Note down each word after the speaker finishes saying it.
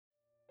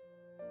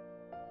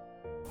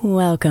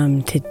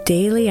Welcome to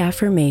Daily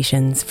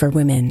Affirmations for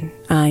Women.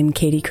 I'm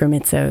Katie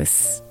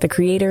Kremitzos, the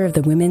creator of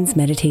the Women's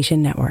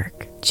Meditation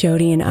Network.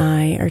 Jody and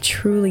I are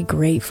truly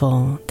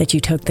grateful that you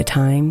took the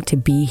time to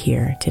be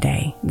here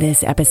today.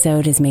 This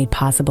episode is made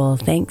possible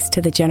thanks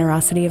to the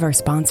generosity of our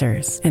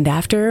sponsors. And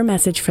after a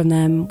message from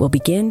them, we'll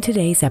begin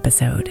today's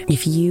episode.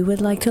 If you would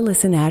like to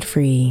listen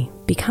ad-free,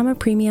 become a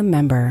premium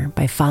member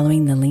by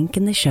following the link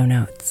in the show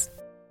notes.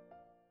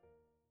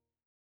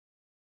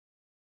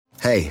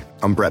 Hey,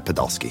 I'm Brett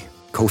Podolsky,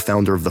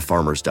 co-founder of The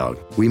Farmer's Dog.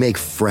 We make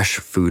fresh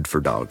food for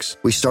dogs.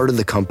 We started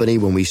the company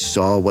when we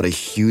saw what a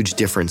huge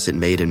difference it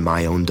made in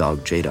my own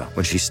dog, Jada,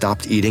 when she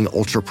stopped eating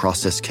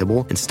ultra-processed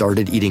kibble and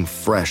started eating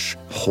fresh,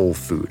 whole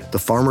food. The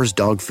Farmer's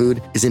Dog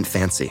food isn't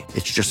fancy.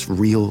 It's just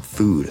real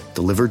food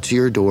delivered to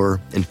your door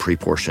in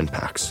pre-portioned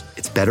packs.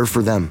 It's better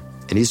for them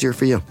and easier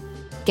for you.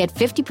 Get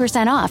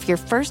 50% off your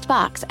first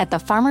box at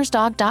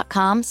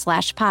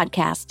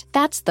thefarmersdog.com/podcast.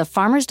 That's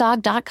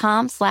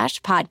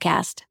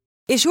thefarmersdog.com/podcast.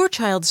 Is your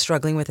child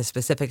struggling with a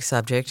specific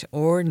subject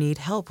or need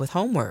help with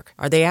homework?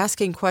 Are they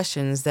asking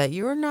questions that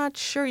you're not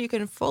sure you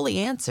can fully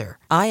answer?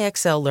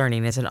 IXL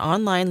Learning is an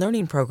online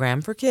learning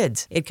program for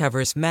kids. It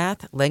covers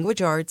math,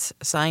 language arts,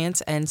 science,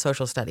 and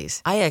social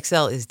studies.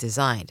 IXL is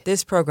designed.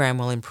 This program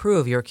will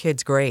improve your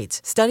kids' grades.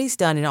 Studies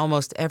done in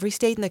almost every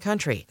state in the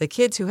country. The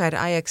kids who had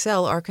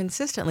IXL are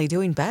consistently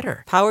doing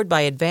better. Powered by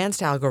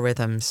advanced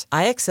algorithms,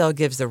 IXL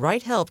gives the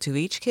right help to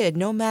each kid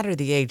no matter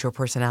the age or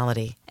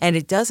personality. And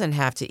it doesn't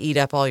have to eat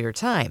up all your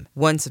time.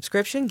 One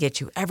subscription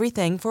gets you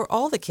everything for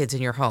all the kids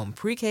in your home,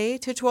 pre-K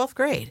to 12th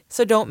grade.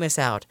 So don't miss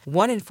out.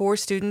 1 in 4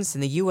 students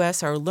in the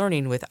U.S. are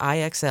learning with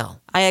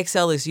IXL.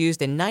 IXL is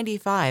used in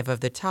 95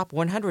 of the top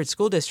 100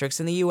 school districts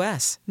in the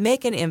U.S.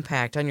 Make an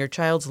impact on your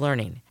child's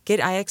learning. Get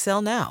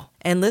IXL now.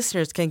 And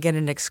listeners can get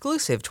an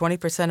exclusive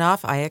 20%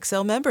 off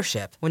IXL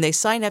membership when they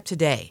sign up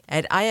today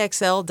at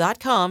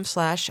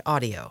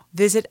IXL.com/audio.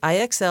 Visit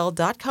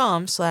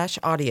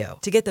IXL.com/audio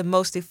to get the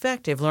most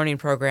effective learning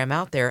program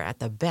out there at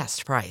the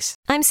best price.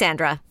 I'm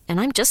Sandra, and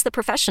I'm just the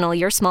professional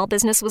your small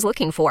business was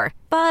looking for.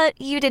 But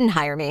you didn't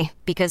hire me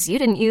because you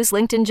didn't use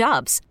LinkedIn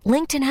Jobs.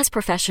 LinkedIn has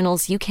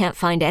professionals you can't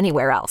find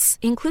anywhere else,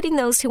 including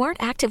those who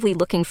aren't actively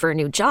looking for a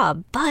new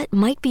job, but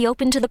might be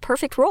open to the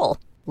perfect role,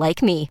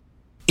 like me.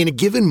 In a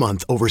given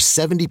month, over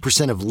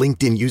 70% of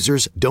LinkedIn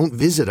users don't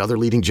visit other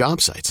leading job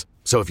sites.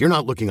 So if you're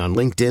not looking on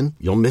LinkedIn,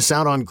 you'll miss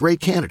out on great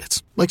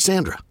candidates like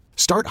Sandra.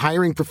 Start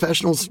hiring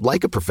professionals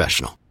like a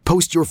professional.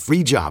 Post your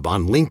free job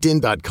on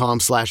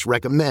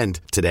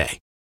linkedin.com/recommend today.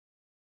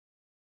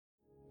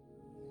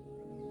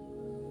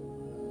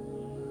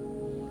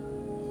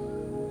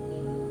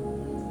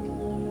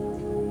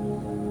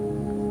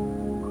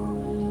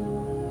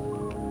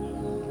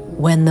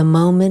 When the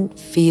moment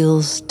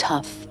feels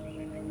tough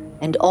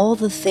and all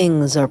the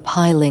things are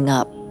piling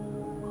up,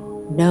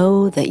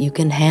 know that you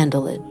can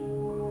handle it.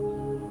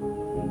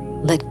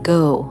 Let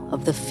go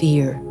of the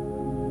fear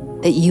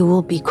that you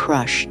will be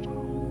crushed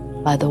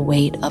by the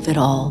weight of it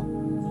all.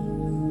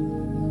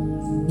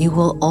 You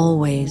will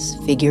always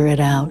figure it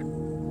out.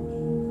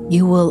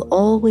 You will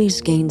always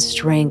gain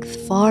strength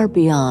far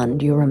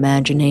beyond your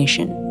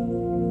imagination.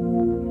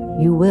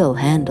 You will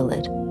handle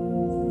it.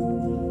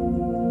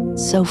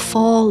 So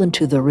fall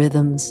into the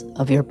rhythms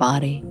of your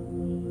body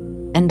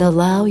and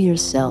allow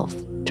yourself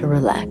to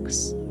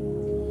relax.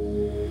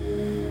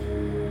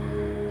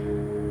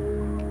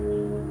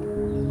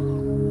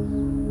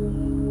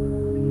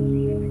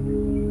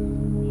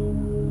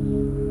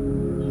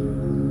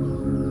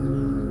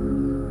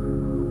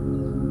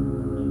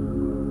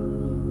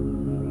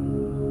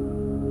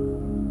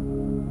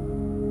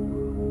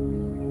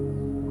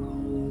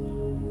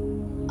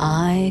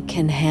 I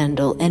can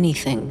handle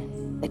anything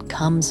that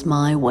comes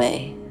my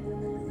way.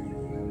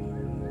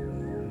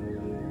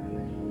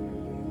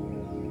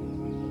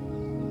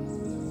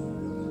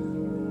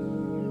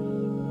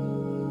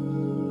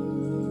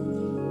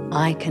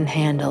 I can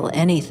handle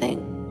anything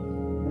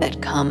that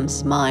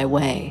comes my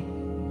way.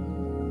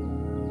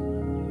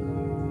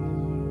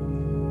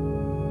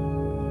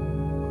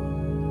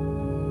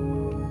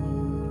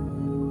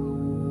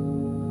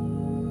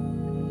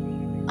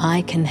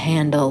 I can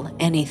handle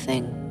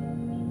anything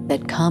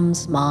that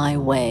comes my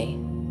way.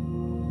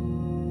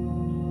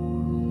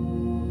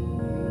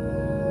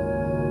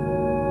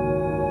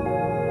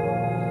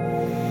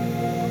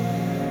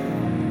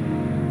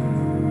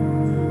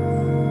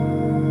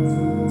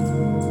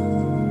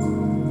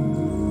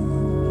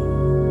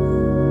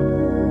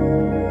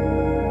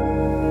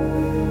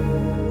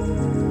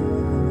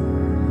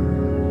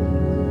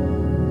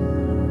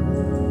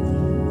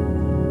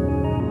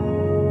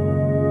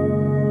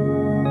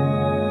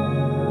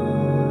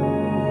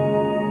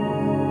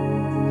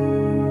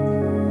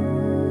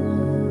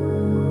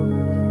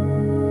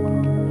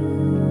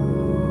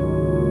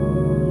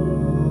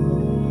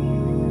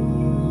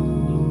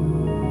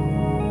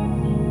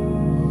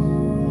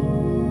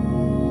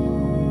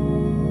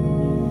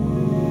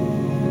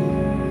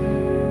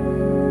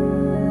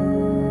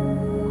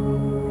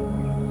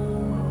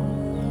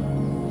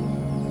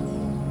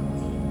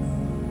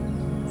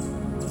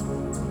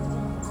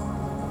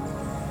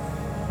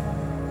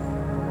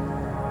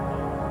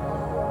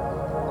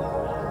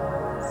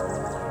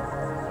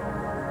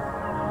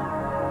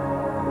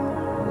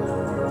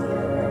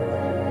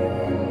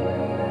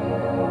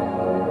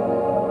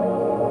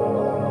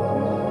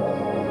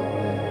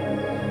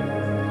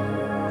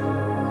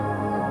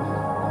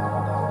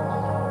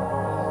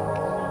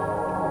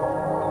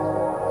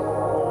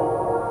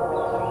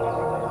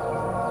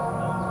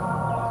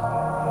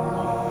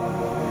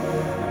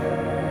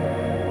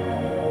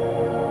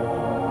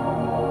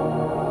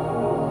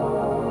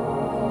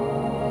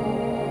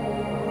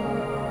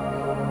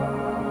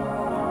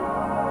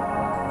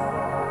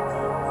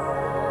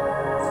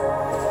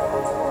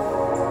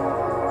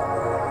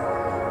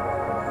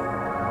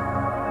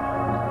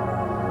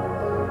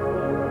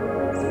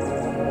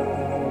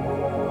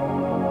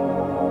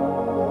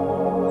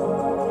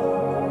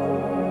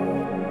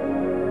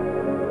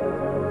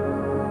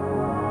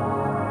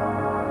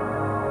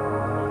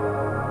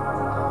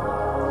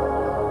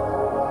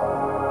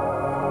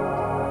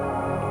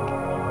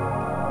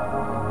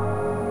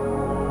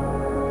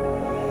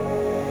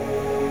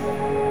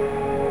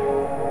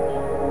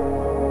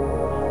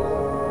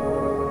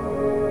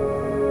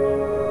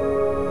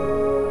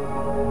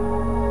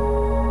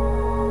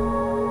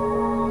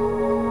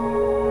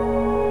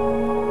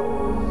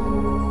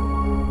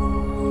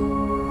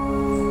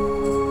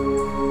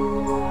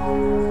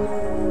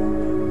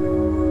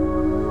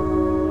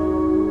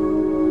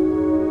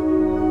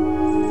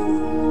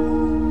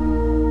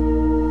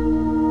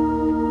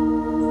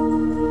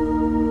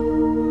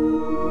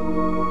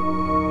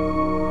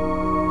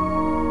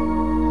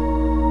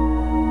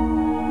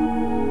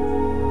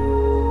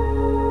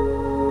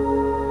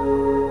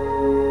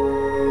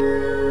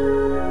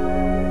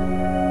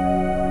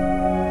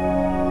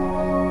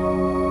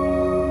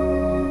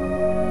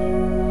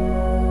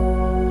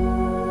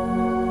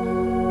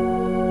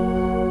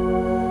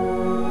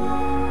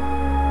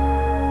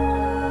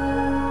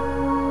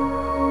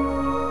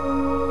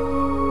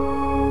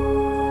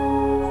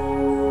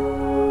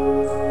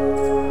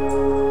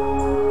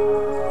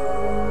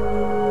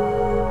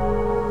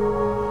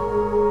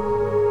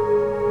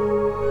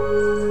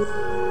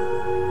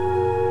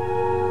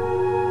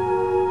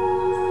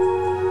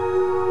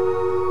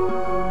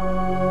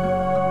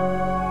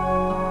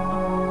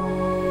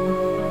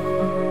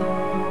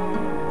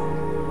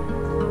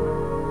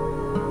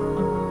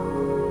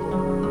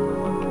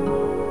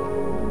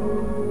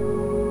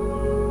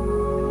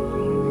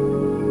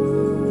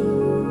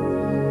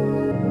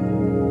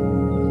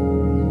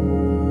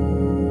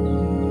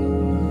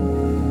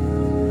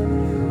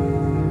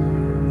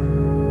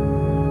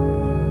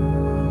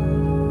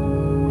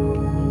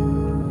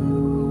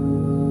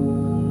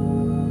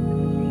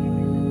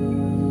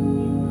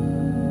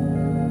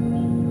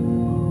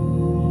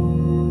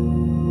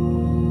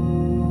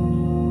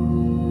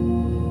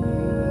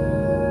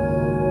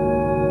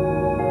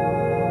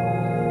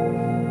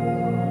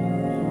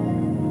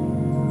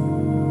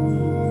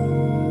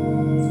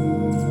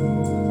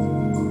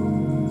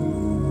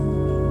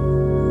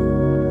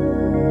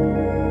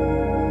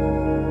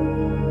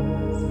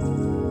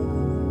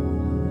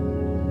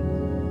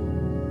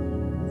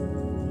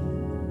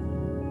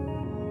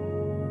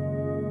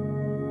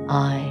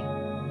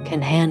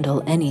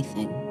 handle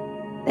anything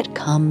that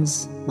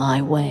comes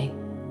my way.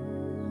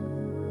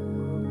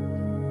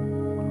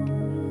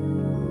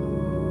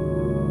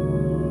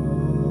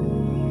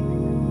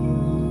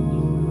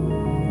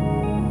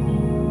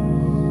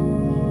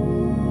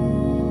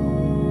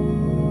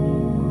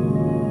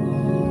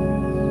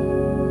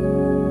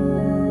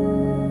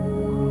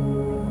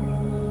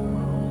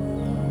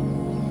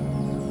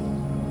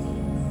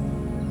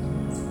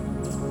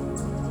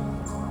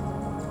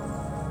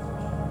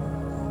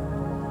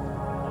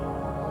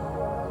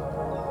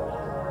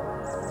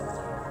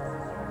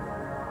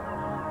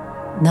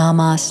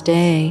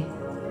 Namaste,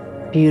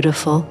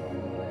 beautiful.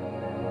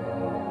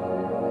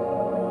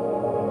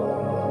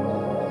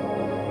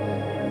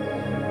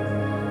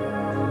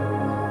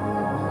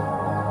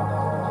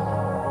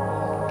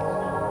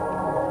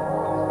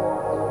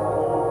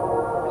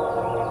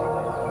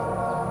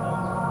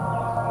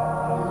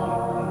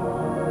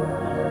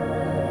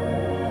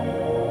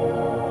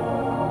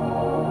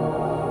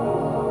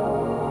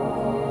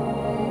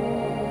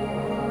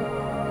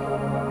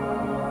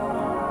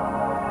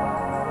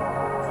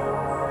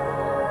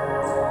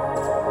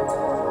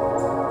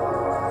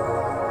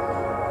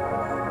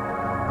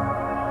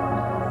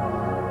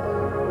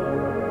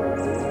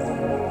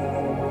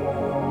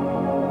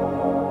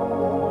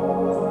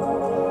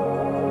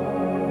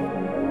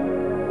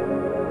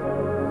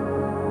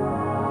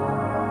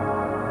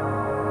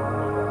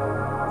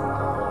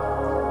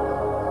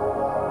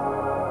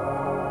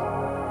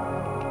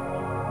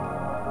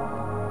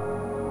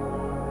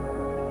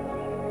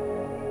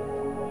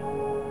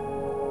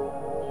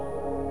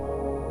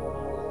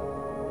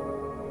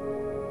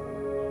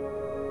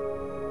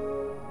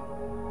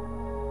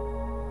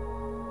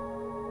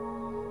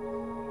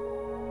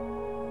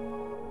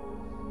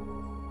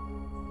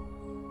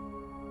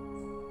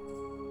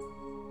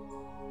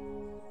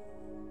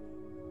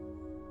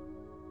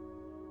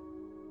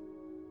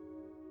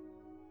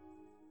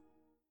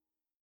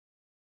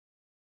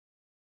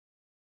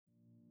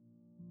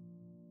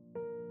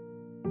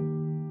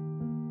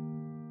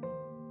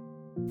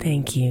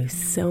 Thank you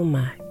so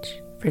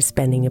much for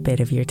spending a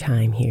bit of your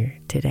time here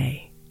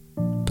today.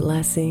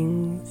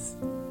 Blessings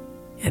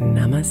and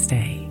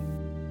namaste.